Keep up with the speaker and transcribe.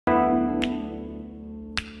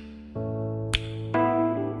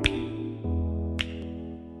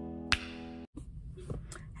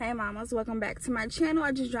Hey mamas, welcome back to my channel.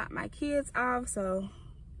 I just dropped my kids off, so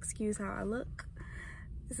excuse how I look.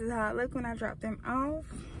 This is how I look when I drop them off.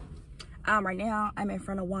 Right now I'm in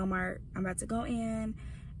front of Walmart. I'm about to go in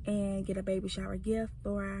and get a baby shower gift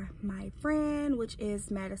for my friend, which is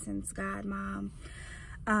Madison's godmom.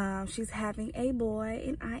 She's having a boy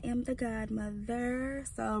and I am the godmother.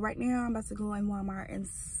 So right now I'm about to go in Walmart and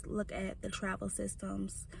look at the travel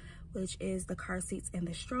systems, which is the car seats and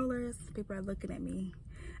the strollers. People are looking at me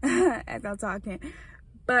as I'm talking,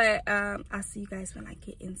 but I'll see you guys when I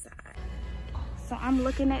get inside. So I'm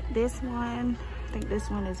looking at this one. I think this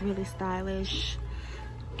one is really stylish,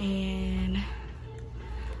 and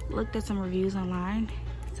looked at some reviews online,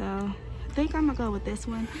 so I think I'm gonna go with this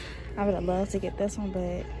one. I would have loved to get this one,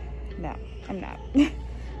 but no, I'm not.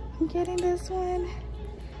 I'm getting this one.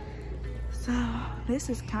 So this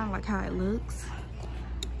is kind of like how it looks.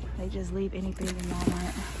 They just leave anything in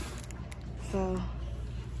Walmart, so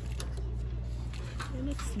it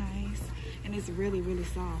looks nice, and it's really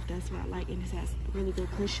soft. That's what I like, and it has really good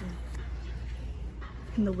cushion,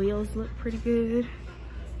 and the wheels look pretty good.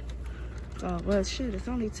 Oh well, shit, it's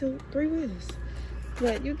only 3 wheels,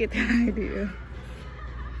 but you get the idea.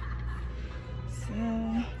 So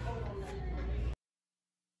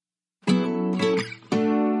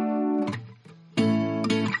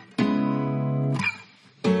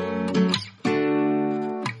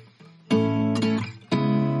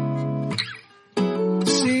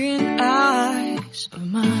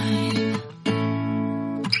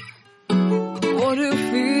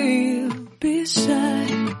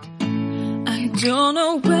don't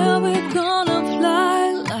know where we're gonna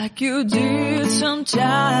fly like you did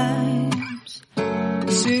sometimes.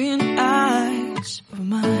 Seeing eyes of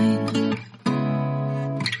mine.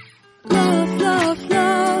 Love,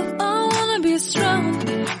 I wanna be strong.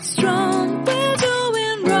 We're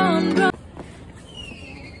doing wrong.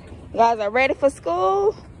 you guys are ready for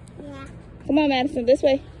school? Yeah. Come on, Madison, this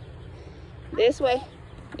way. This way.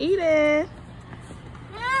 Eden.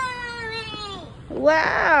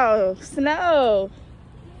 Wow, snow.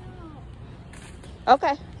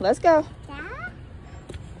 Okay, let's go. Yeah.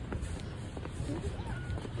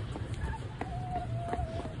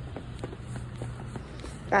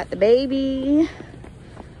 Got the baby.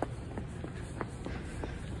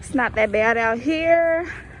 It's not that bad out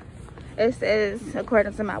here. It says,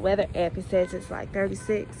 according to my weather app, it says it's like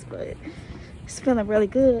 36, but it's feeling really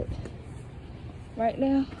good right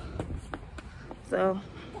now. So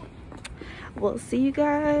we'll see you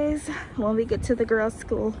guys when we get to the girls'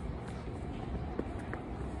 school.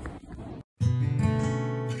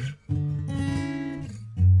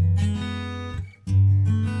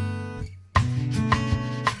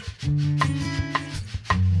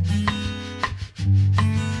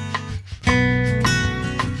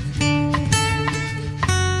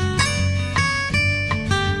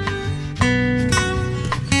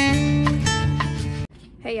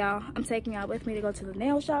 Hey y'all, I'm taking y'all with me to go to the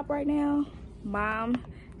nail shop right now. Mom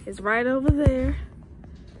is right over there.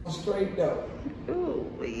 Straight though. Ooh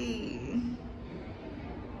wee.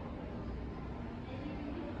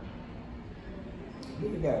 You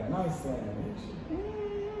got a nice sandwich.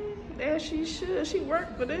 Yeah, she should. She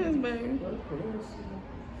worked for this, baby. Work for this.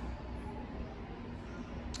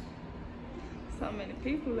 So many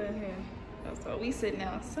people in here. So we sitting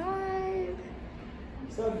outside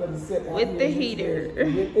With the heater.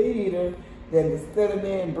 With the heater. Then to sit in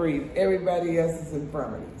there and breathe everybody else's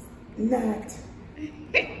infirmities. Not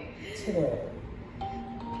today. It's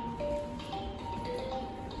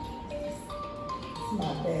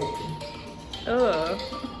my baby.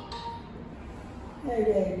 Hey,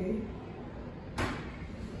 baby.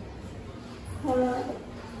 Huh?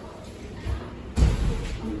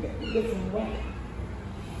 You got to get some wet.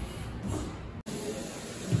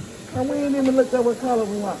 And we ain't even looked at what color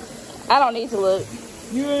we want. I don't need to look.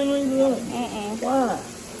 You ain't need to look? Why?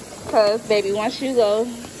 Because, baby, once you go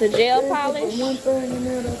to gel polish. One thing in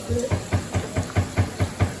there, that's it.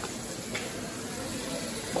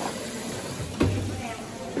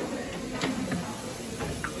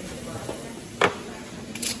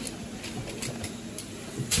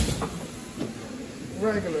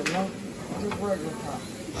 Regular, no? Just regular pop.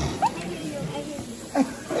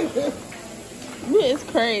 It's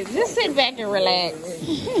crazy. Just sit back and relax.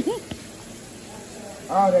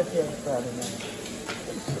 Oh, that feels better now.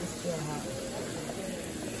 It's still hot.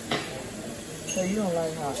 So you don't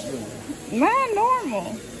like hot, do you? Mine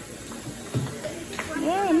normal.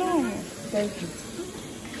 Yeah, normal. Thank you.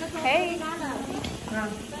 Hey.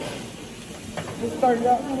 Just started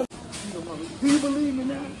out. Do you believe me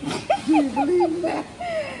now? Do you believe me now?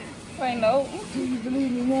 Wait, no. Do you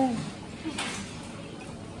believe me now?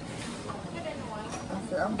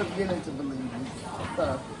 I'm beginning to believe you.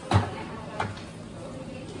 So.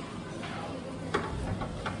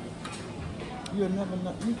 You'll never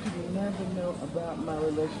know. You can never know about my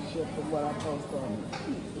relationship from what I post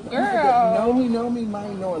on. Girl. Know me,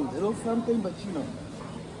 might know a little something, but you know.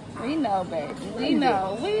 We know, baby. We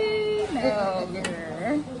know, girl.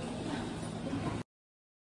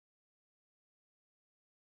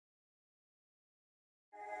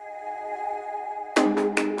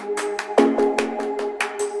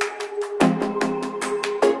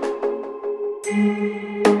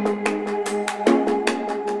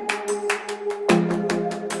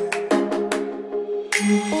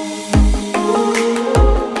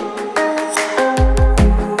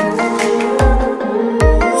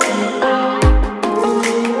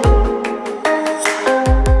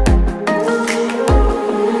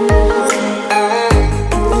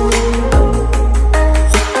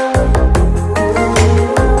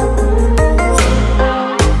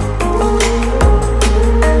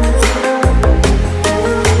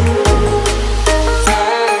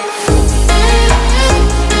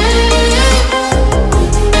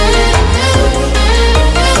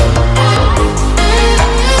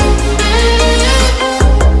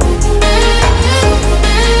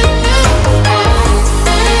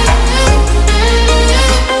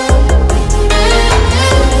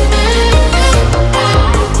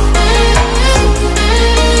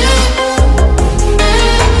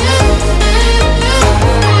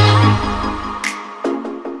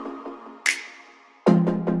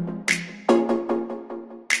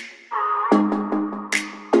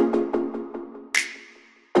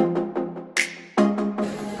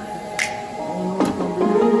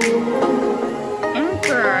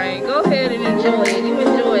 Go ahead and enjoy it. You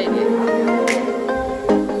enjoyed it.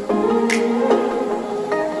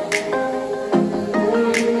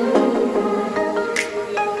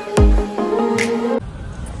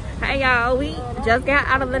 Hey y'all, we just got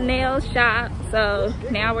out of the nail shop, so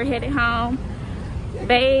now we're headed home.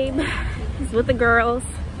 Babe is with the girls,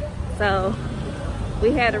 so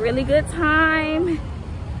we had a really good time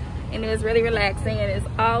and it was really relaxing, and it's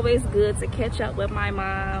always good to catch up with my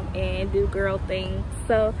mom and do girl things.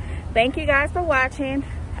 So thank you guys for watching.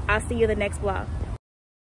 I'll see you in the next vlog.